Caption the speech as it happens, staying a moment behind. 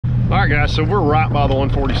All right, guys, so we're right by the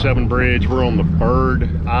 147 bridge. We're on the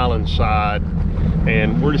Bird Island side,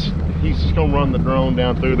 and he's just gonna run the drone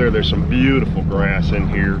down through there. There's some beautiful grass in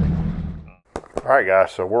here. All right,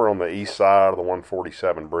 guys, so we're on the east side of the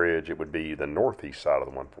 147 bridge. It would be the northeast side of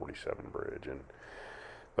the 147 bridge. And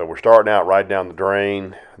so we're starting out right down the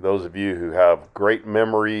drain. Those of you who have great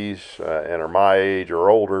memories and are my age or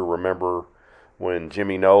older, remember when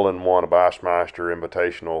Jimmy Nolan won a Bassmaster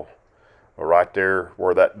Invitational right there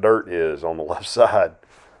where that dirt is on the left side,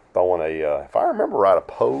 throwing a, if I remember right, a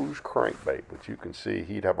Pose crankbait, which you can see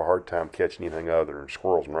he'd have a hard time catching anything other than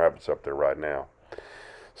squirrels and rabbits up there right now.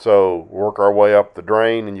 So work our way up the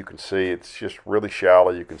drain, and you can see it's just really shallow.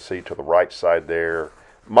 You can see to the right side there.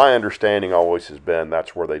 My understanding always has been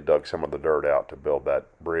that's where they dug some of the dirt out to build that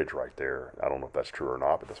bridge right there. I don't know if that's true or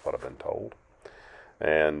not, but that's what I've been told.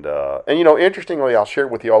 And you know, interestingly, I'll share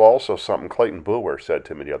with you all also something Clayton Boulware said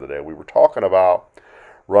to me the other day. We were talking about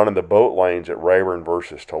running the boat lanes at Rayburn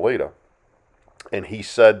versus Toledo, and he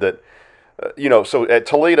said that, you know, so at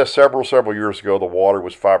Toledo several years ago, the water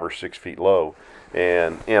was 5 or 6 feet low,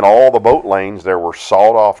 and in all the boat lanes there were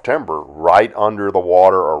sawed-off timber right under the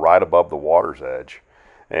water or right above the water's edge.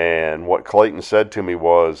 And what Clayton said to me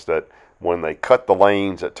was that when they cut the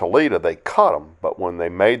lanes at Toledo, they cut them, but when they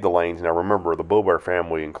made the lanes, now remember, the Boulware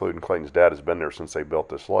family, including Clayton's dad, has been there since they built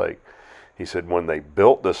this lake. He said when they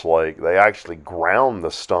built this lake, they actually ground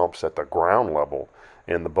the stumps at the ground level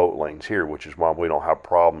in the boat lanes here, which is why we don't have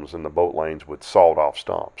problems in the boat lanes with sawed-off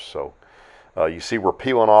stumps. So you see we're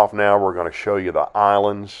peeling off now. We're going to show you the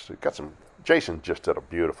islands. We've got some, Jason just did a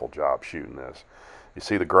beautiful job shooting this. You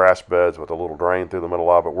see the grass beds with a little drain through the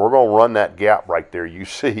middle of it. We're going to run that gap right there you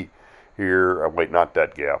see here. Wait, not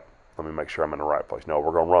that gap. Let me make sure I'm in the right place. No,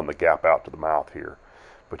 we're going to run the gap out to the mouth here.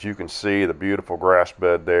 But you can see the beautiful grass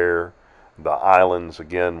bed there. The islands,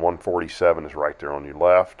 again, 147 is right there on your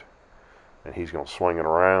left. And he's going to swing it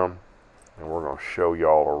around. And we're going to show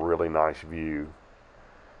y'all a really nice view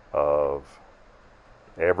of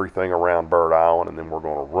everything around Bird Island. And then we're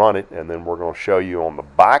going to run it. And then we're going to show you on the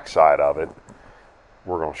back side of it.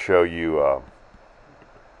 We're going to show you...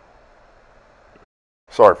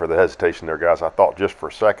 Sorry for the hesitation there, guys. I thought just for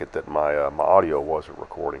a second that my audio wasn't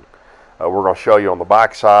recording. We're going to show you on the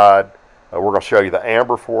back side. We're going to show you the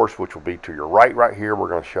amber force, which will be to your right here. We're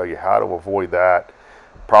going to show you how to avoid that.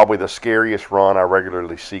 Probably the scariest run I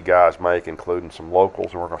regularly see guys make, including some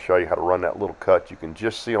locals. And we're going to show you how to run that little cut. You can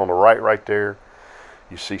just see on the right there.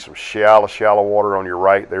 You see some shallow water on your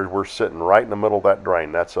right. We're sitting right in the middle of that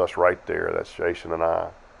drain. That's us right there. That's Jason and I.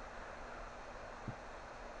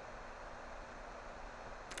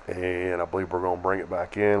 And I believe we're going to bring it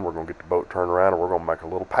back in. We're going to get the boat turned around, and we're going to make a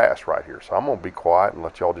little pass right here. So I'm going to be quiet and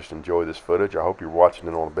let y'all just enjoy this footage. I hope you're watching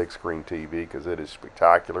it on a big screen TV because it is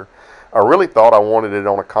spectacular. I really thought I wanted it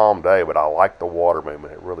on a calm day, but I like the water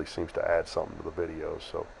movement. It really seems to add something to the video.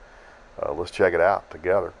 So let's check it out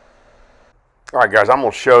together. All right, guys, I'm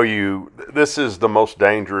going to show you. This is the most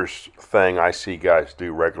dangerous thing I see guys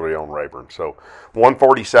do regularly on Rayburn. So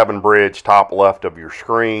 147 bridge, top left of your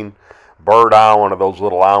screen. Bird Island, of those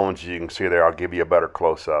little islands you can see there. I'll give you a better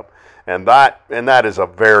close-up. And that is a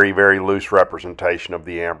very, very loose representation of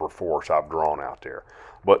the amber force I've drawn out there.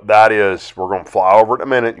 But that is, we're going to fly over it in a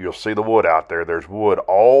minute. You'll see the wood out there. There's wood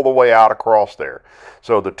all the way out across there.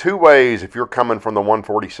 So the two ways, if you're coming from the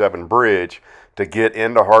 147 bridge to get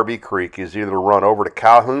into Harvey Creek, is either to run over to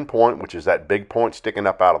Calhoun Point, which is that big point sticking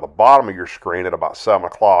up out of the bottom of your screen at about 7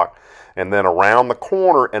 o'clock, and then around the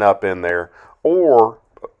corner and up in there, or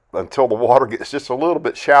until the water gets just a little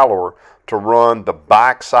bit shallower, to run the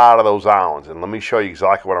back side of those islands. And let me show you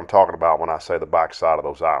exactly what I'm talking about when I say the back side of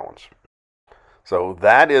those islands. So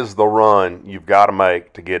that is the run you've got to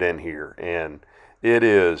make to get in here. And it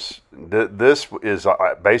is, this is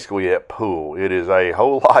basically at pool. It is a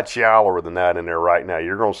whole lot shallower than that in there right now.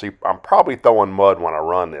 You're going to see, I'm probably throwing mud when I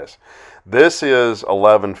run this. This is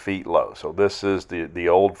 11 feet low. So this is the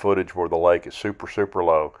old footage where the lake is super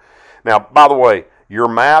low. Now, by the way, your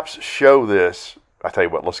maps show this. I tell you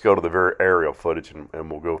what, let's go to the very aerial footage and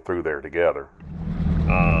we'll go through there together.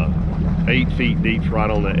 8 feet deep right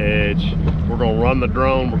on the edge. We're going to run the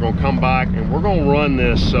drone. We're going to come back and we're going to run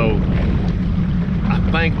this. So I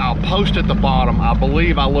think I'll post at the bottom. I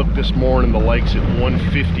believe I looked this morning, the lake's at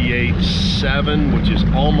 158.7, which is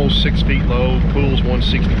almost 6 feet low. Pool's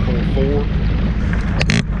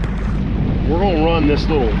 164.4. We're going to run this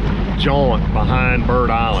little jaunt behind Bird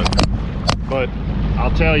Island. But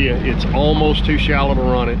I'll tell you, it's almost too shallow to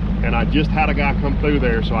run it, and I just had a guy come through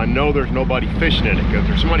there, so I know there's nobody fishing in it, because if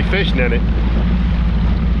there's somebody fishing in it,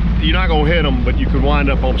 you're not going to hit them, but you could wind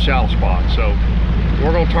up on a shallow spot. So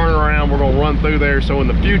we're gonna turn around, we're gonna run through there, so in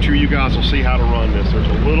the future you guys will see how to run this. There's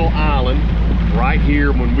a little island right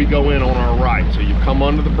here when we go in on our right. So you come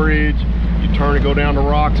under the bridge, you turn and go down the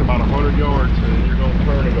rocks about 100 yards, and you're gonna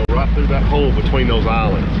turn and go right through that hole between those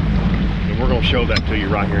islands. And we're gonna show that to you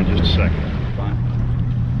right here in just a second. Fine.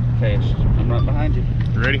 Okay, I'm right behind you.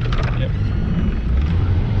 You ready? Yep.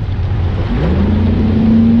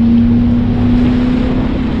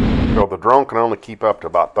 So the drone can only keep up to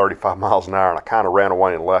about 35 miles an hour, and I kind of ran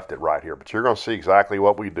away and left it right here. But you're going to see exactly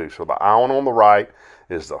what we do. So the island on the right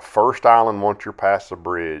is the first island once you're past the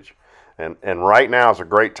bridge. And right now is a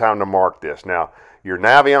great time to mark this. Now, your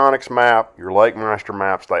Navionics map, your Lake Master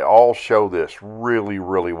maps, they all show this really,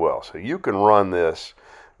 really well. So you can run this.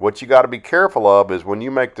 What you got to be careful of is when you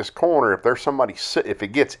make this corner, if there's somebody if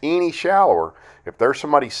it gets any shallower, if there's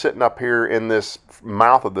somebody sitting up here in this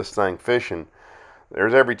mouth of this thing fishing,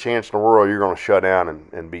 there's every chance in the world you're going to shut down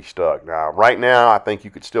and be stuck. Now, right now, I think you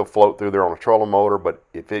could still float through there on a trolling motor, but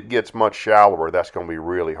if it gets much shallower, that's going to be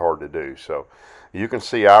really hard to do. So you can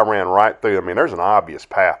see I ran right through. I mean, there's an obvious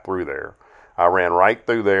path through there. I ran right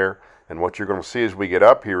through there, and what you're going to see as we get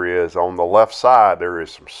up here is on the left side, there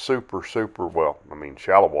is some super, well, I mean,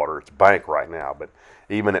 shallow water. It's bank right now, but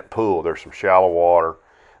even at pool, there's some shallow water.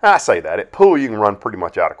 I say that. At pool, you can run pretty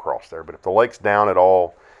much out across there, but if the lake's down at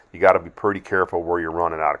all, you got to be pretty careful where you're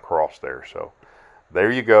running out across there. So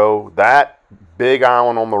there you go. That big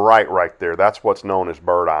island on the right there, that's what's known as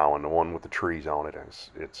Bird Island, the one with the trees on it.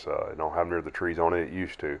 It don't have near the trees on it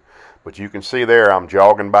used to. But you can see there I'm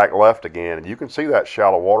jogging back left again, and you can see that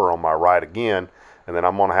shallow water on my right again, and then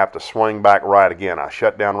I'm going to have to swing back right again. I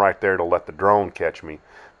shut down right there to let the drone catch me.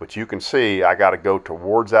 But you can see I got to go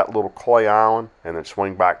towards that little clay island and then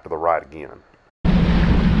swing back to the right again.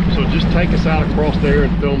 So just take us out across there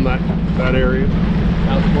and film that area.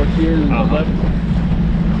 Out towards here and left.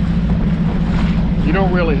 You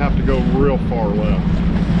don't really have to go real far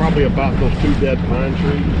left. Probably about those two dead pine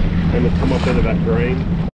trees, and then come up into that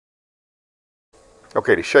drain.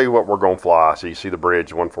 Okay, to show you what we're going to fly, so you see the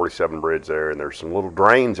bridge, 147 bridge there, and there's some little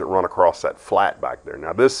drains that run across that flat back there.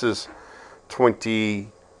 Now this is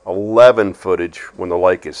 2011 footage when the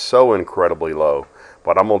lake is so incredibly low.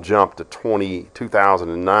 But I'm going to jump to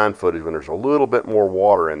 2009 footage when there's a little bit more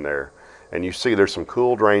water in there. And you see there's some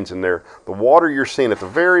cool drains in there. The water you're seeing at the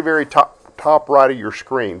very, very top right of your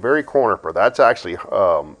screen, very corner, that's actually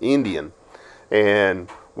Indian. And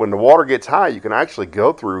when the water gets high, you can actually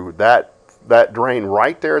go through that drain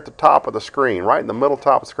right there at the top of the screen, right in the middle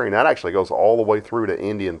top of the screen. That actually goes all the way through to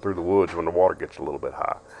Indian through the woods when the water gets a little bit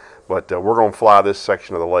high. But we're going to fly this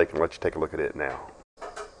section of the lake and let you take a look at it now.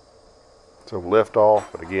 So lift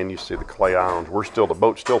off, but again, you see the clay islands. The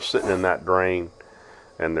boat's still sitting in that drain,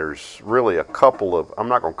 and there's really a couple of, I'm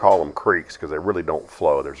not going to call them creeks because they really don't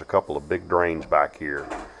flow. There's a couple of big drains back here.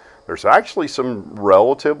 There's actually some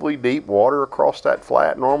relatively deep water across that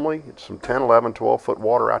flat normally. It's some 10, 11, 12 foot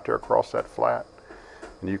water out there across that flat.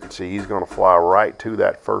 And you can see he's going to fly right to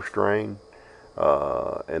that first drain,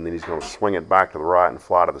 and then he's going to swing it back to the right and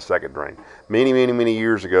fly to the second drain. Many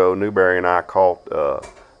years ago, Newberry and I caught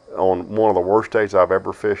on one of the worst days I've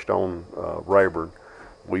ever fished on Rayburn.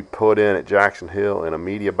 We put in at Jackson Hill in a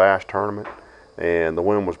media bass tournament, and the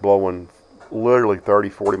wind was blowing literally 30,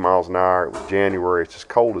 40 miles an hour. It was January. It's as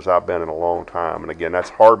cold as I've been in a long time. And again, that's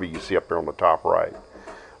Harvey you see up there on the top right.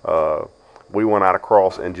 We went out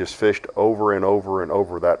across and just fished over and over and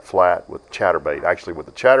over that flat with chatterbait. Actually with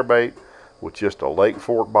the chatterbait with just a Lake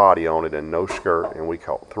Fork body on it and no skirt, and we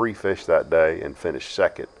caught 3 fish that day and finished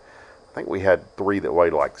second. I think we had 3 that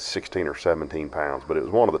weighed like 16 or 17 pounds, but it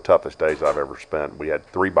was one of the toughest days I've ever spent. We had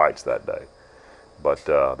 3 bites that day. But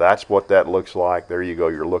that's what that looks like. There you go.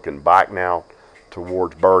 You're looking back now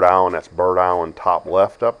towards Bird Island. That's Bird Island top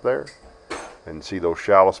left up there. And see those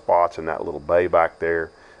shallow spots in that little bay back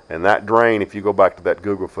there. And that drain, if you go back to that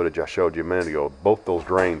Google footage I showed you a minute ago, both those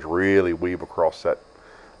drains really weave across that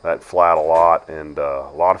flat a lot. And a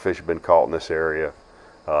lot of fish have been caught in this area.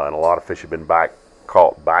 And a lot of fish have been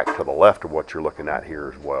caught back to the left of what you're looking at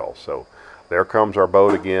here as well. So there comes our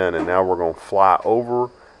boat again, and now we're going to fly over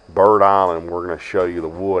Bird Island. We're going to show you the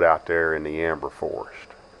wood out there in the amber forest.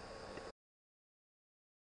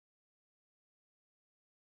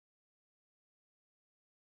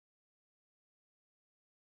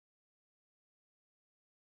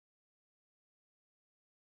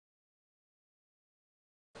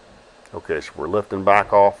 Okay, so we're lifting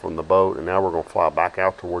back off from the boat, and now we're going to fly back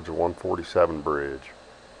out towards the 147 bridge.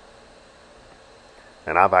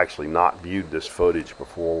 And I've actually not viewed this footage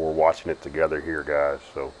before. We're watching it together here, guys.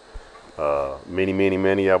 So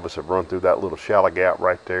many of us have run through that little shallow gap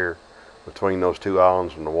right there between those 2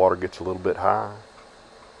 islands when the water gets a little bit high.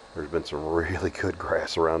 There's been some really good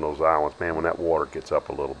grass around those islands. Man, when that water gets up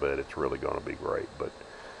a little bit, it's really going to be great. But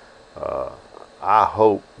I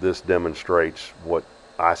hope this demonstrates what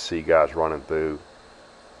I see guys running through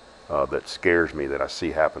that scares me, that I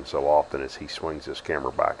see happen so often, as he swings this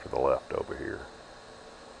camera back to the left over here.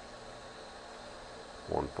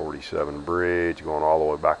 147 bridge going all the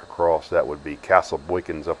way back across. That would be Castle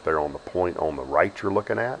Boykins up there on the point on the right you're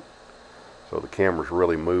looking at. So the camera's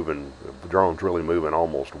really moving, the drone's really moving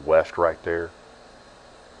almost west right there.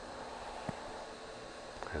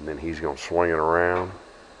 And then he's going to swing it around.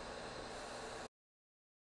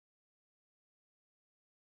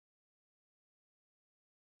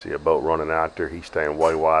 See a boat running out there. He's staying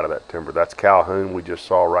way wide of that timber. That's Calhoun we just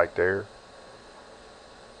saw right there.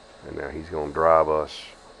 And now he's going to drive us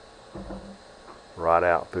right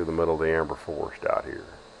out through the middle of the amber forest out here.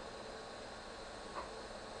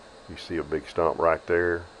 You see a big stump right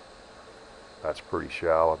there. That's pretty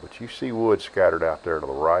shallow, but you see wood scattered out there to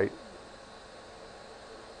the right.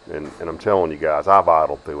 And I'm telling you guys, I've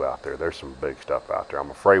idled through out there. There's some big stuff out there.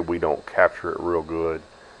 I'm afraid we don't capture it real good.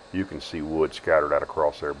 You can see wood scattered out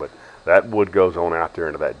across there, but that wood goes on out there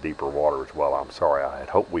into that deeper water as well. I'm sorry, I had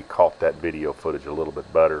hoped we caught that video footage a little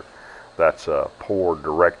bit better. That's poor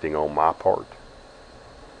directing on my part.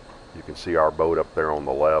 You can see our boat up there on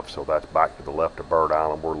the left, so that's back to the left of Bird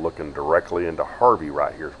Island. We're looking directly into Harvey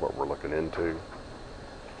right here is what we're looking into.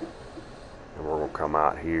 And we're going to come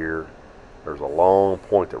out here. There's a long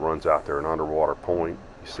point that runs out there, an underwater point.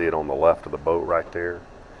 You see it on the left of the boat right there.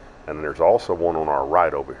 And then there's also one on our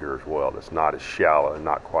right over here as well that's not as shallow and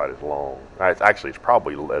not quite as long. It's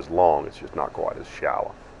probably as long, it's just not quite as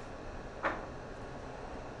shallow.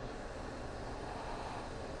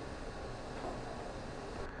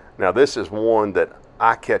 Now this is one that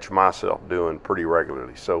I catch myself doing pretty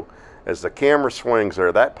regularly. So as the camera swings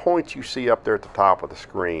there, that point you see up there at the top of the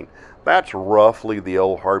screen, that's roughly the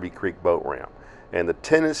old Harvey Creek boat ramp. And the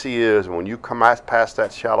tendency is when you come past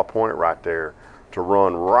that shallow point right there, to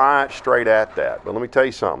run right straight at that. But let me tell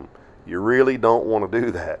you something, you really don't want to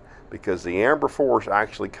do that, because the amber forest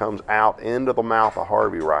actually comes out into the mouth of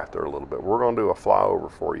Harvey right there a little bit. We're going to do a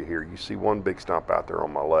flyover for you here. You see one big stump out there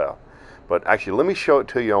on my left. But actually, let me show it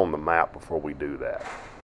to you on the map before we do that.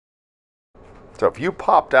 So if you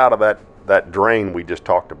popped out of that drain we just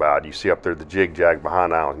talked about, you see up there the jig-jag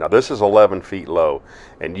behind the island. Now this is 11 feet low,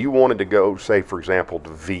 and you wanted to go, say for example, to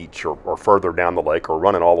Veach or further down the lake, or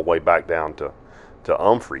running all the way back down to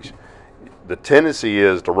Humphreys. The tendency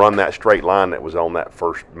is to run that straight line that was on that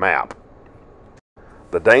first map.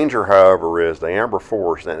 The danger, however, is the amber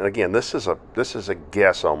forest, and again, this is a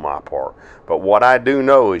guess on my part, but what I do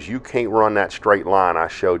know is you can't run that straight line I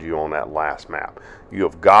showed you on that last map. You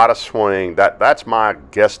have got to swing. That's my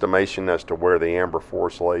guesstimation as to where the amber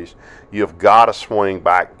forest lays. You have got to swing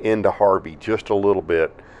back into Harvey just a little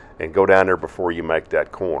bit and go down there before you make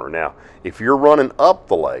that corner. Now, if you're running up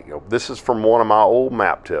the lake, this is from one of my old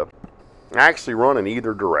map tips, actually run in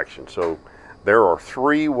either direction. So there are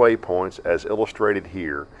 3 waypoints as illustrated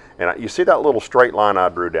here. And you see that little straight line I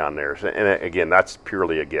drew down there. And again, that's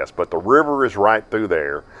purely a guess, but the river is right through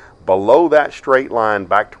there. Below that straight line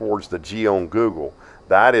back towards the G on Google,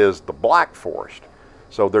 that is the Black Forest.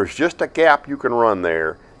 So there's just a gap you can run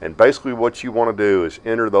there. And basically what you want to do is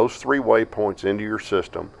enter those 3 waypoints into your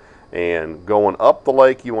system. And going up the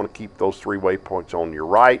lake, you want to keep those 3 waypoints on your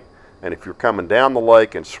right. And if you're coming down the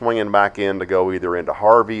lake and swinging back in to go either into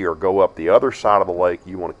Harvey or go up the other side of the lake,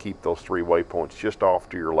 you want to keep those 3 waypoints just off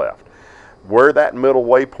to your left. Where that middle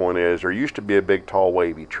waypoint is, there used to be a big tall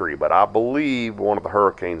wavy tree, but I believe one of the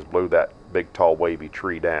hurricanes blew that big tall wavy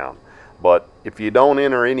tree down. But if you don't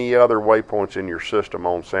enter any other waypoints in your system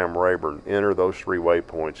on Sam Rayburn, enter those 3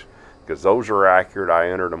 waypoints, because those are accurate. I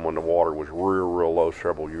entered them when the water was real low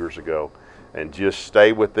several years ago. And just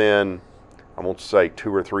stay within, I'm going to say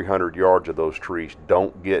 200 or 300 yards of those trees.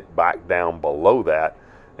 Don't get back down below that,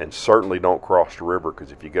 and certainly don't cross the river,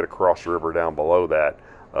 because if you get across the river down below that,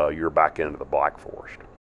 you're back into the Black Forest.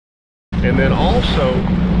 And then also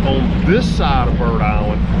on this side of Bird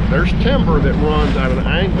Island, there's timber that runs at an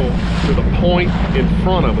angle to the point in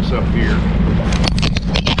front of us up here.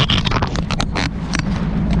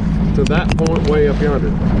 To that point way up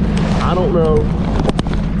yonder. I don't know.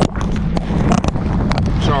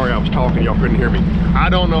 Sorry, I was talking, y'all couldn't hear me. I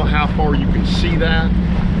don't know how far you can see that,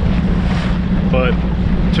 but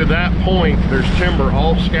to that point, there's timber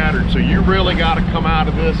all scattered. So you really got to come out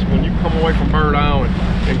of this when you come away from Bird Island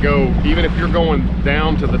and go, even if you're going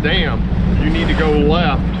down to the dam, you need to go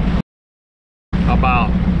left about,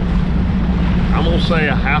 I'm gonna say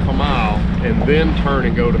a half a mile, and then turn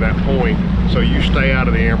and go to that point so you stay out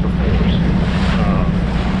of the amber forest.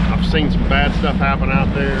 seen some bad stuff happen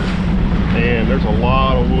out there, and there's a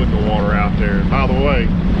lot of wood in the water out there. By the way,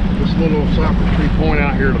 this little cypress tree point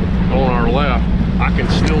out here on our left, I can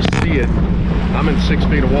still see it. I'm in 6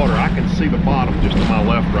 feet of water. I can see the bottom just to my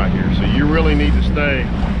left right here. So you really need to stay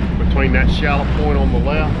between that shallow point on the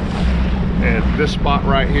left and this spot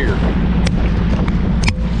right here.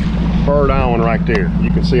 Bird Island right there. You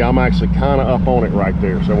can see I'm actually kind of up on it right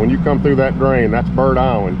there. So when you come through that drain, that's Bird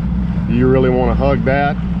Island. You really want to hug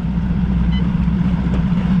that.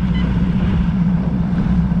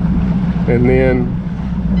 And then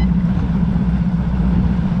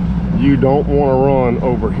you don't want to run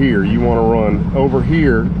over here. You want to run over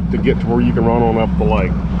here to get to where you can run on up the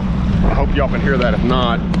lake. I hope y'all can hear that. If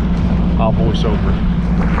not, I'll voice over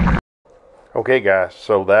it. Okay guys,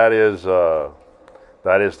 so that is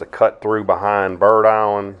the cut through behind Bird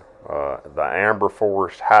Island, the amber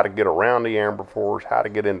forest, how to get around the amber forest, how to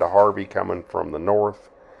get into Harvey coming from the north,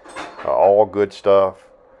 all good stuff.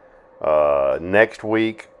 Next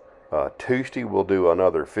week, Tuesday, we'll do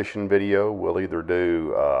another fishing video. We'll either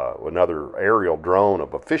do another aerial drone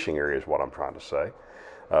of a fishing area is what I'm trying to say.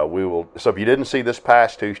 So if you didn't see this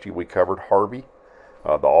past Tuesday, we covered Harvey,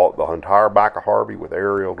 the entire back of Harvey with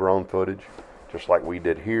aerial drone footage, just like we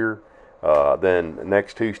did here. Then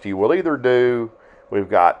next Tuesday, we'll either do, we've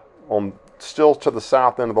got still to the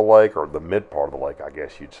south end of the lake, or the mid part of the lake, I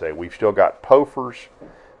guess you'd say, we've still got Pofers,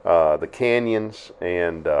 the canyons,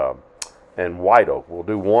 and White Oak. We'll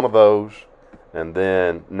do one of those, and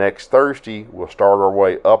then next Thursday, we'll start our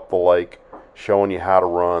way up the lake, showing you how to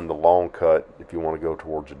run the long cut if you want to go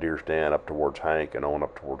towards the Deer Stand, up towards Hank, and on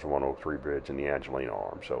up towards the 103 Bridge and the Angelina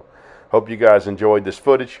Arm. So hope you guys enjoyed this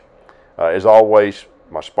footage. As always,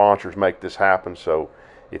 my sponsors make this happen, so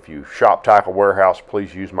if you shop Tackle Warehouse,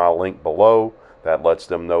 please use my link below. That lets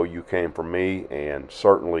them know you came from me, and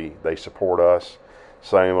certainly they support us.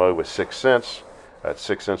 Same way with 6 Cents. At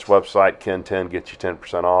 6 Cents website, Ken10 gets you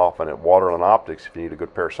 10% off, and at Waterland Optics, if you need a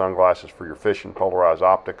good pair of sunglasses for your fishing, polarized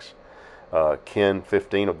optics,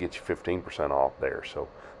 Ken15 will get you 15% off there. So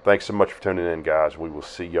thanks so much for tuning in, guys. We will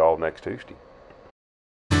see y'all next Tuesday.